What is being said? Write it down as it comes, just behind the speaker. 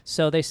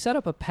So they set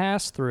up a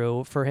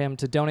pass-through for him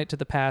to donate to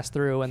the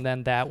pass-through, and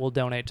then that will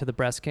donate to the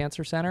breast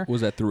cancer center.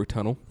 Was that through a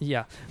tunnel?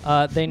 Yeah.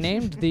 They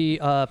named the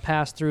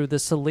pass-through the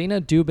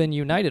Selena Dubin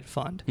United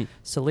Fund.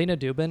 Selena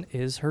Dubin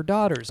is her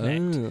daughter's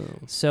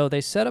name. So they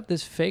set up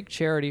this fake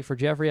charity for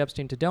Jeffrey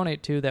Epstein to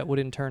donate to that would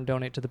in turn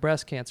donate to the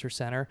breast cancer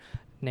center,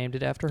 named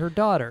it after her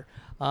daughter.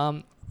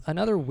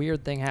 Another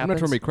weird thing happens. I'm not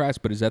trying to be crass,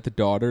 but is that the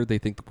daughter they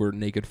think were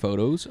naked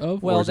photos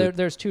of? Well,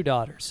 there's two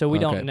daughters, so we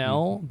don't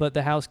know. Mm. But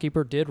the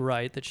housekeeper did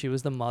write that she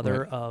was the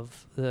mother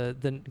of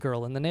the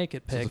girl in the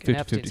naked pic in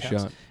Epstein's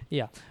house. Shot.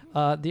 Yeah.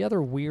 The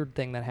other weird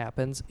thing that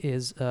happens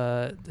is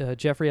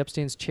Jeffrey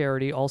Epstein's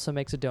charity also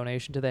makes a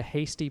donation to the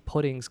Hasty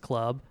Pudding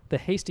Club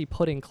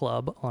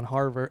on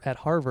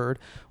Harvard,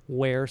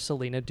 where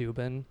Selena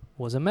Dubin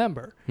was a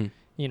member.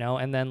 You know,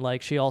 and then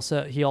like he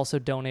also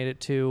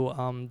donated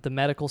to the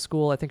medical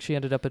school. I think she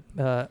ended up at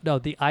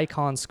the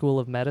Icahn School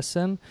of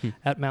Medicine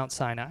at Mount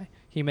Sinai.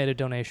 He made a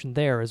donation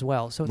there as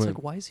well. So it's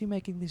like, why is he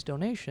making these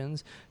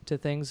donations to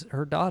things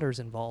her daughter's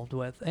involved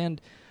with?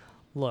 And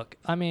look,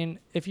 I mean,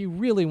 if you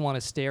really want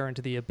to stare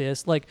into the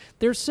abyss, like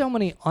there's so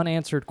many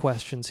unanswered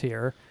questions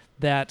here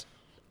that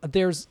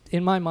there's,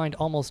 in my mind,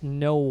 almost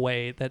no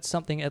way that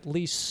something at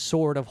least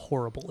sort of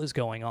horrible is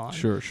going on.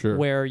 Sure.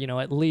 Where, you know,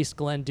 at least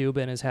Glenn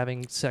Dubin is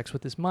having sex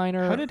with this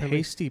minor. How did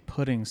Hasty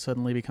Pudding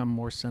suddenly become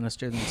more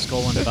sinister than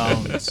Skull and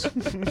Bones?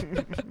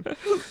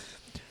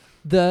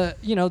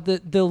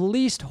 The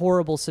least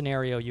horrible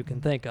scenario you can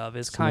think of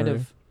is kind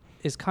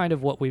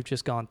of what we've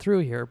just gone through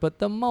here. But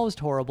the most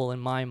horrible in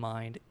my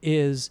mind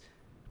is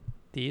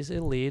these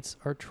elites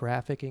are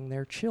trafficking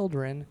their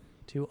children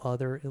to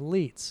other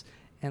elites.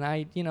 And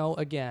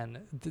again,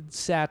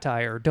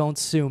 satire, don't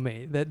sue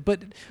me.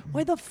 But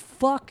why the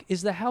fuck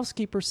is the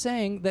housekeeper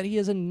saying that he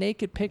has a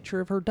naked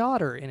picture of her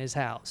daughter in his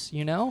house,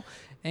 you know?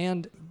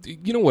 And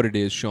you know what it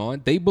is,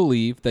 Sean? They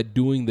believe that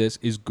doing this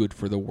is good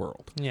for the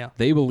world. Yeah.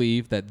 They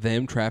believe that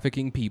them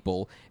trafficking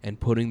people and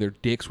putting their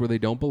dicks where they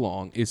don't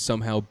belong is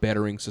somehow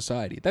bettering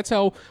society. That's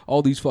how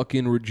all these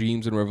fucking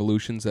regimes and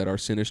revolutions that are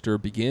sinister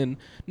begin.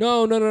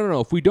 No.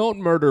 If we don't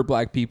murder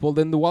black people,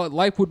 then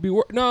life would be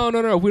worse. No.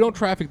 If we don't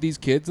traffic these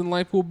kids, then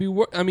life will be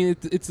worse. I mean,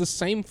 it's the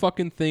same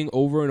fucking thing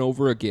over and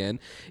over again.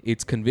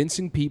 It's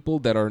convincing people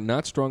that are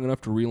not strong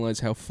enough to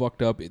realize how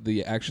fucked up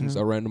the actions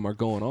around them are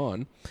going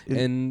on.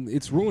 And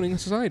it's ruining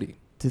society.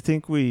 To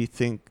think we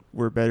think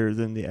we're better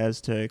than the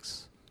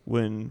Aztecs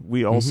when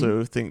we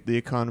also think the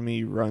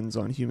economy runs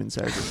on human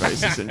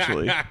sacrifice,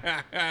 essentially.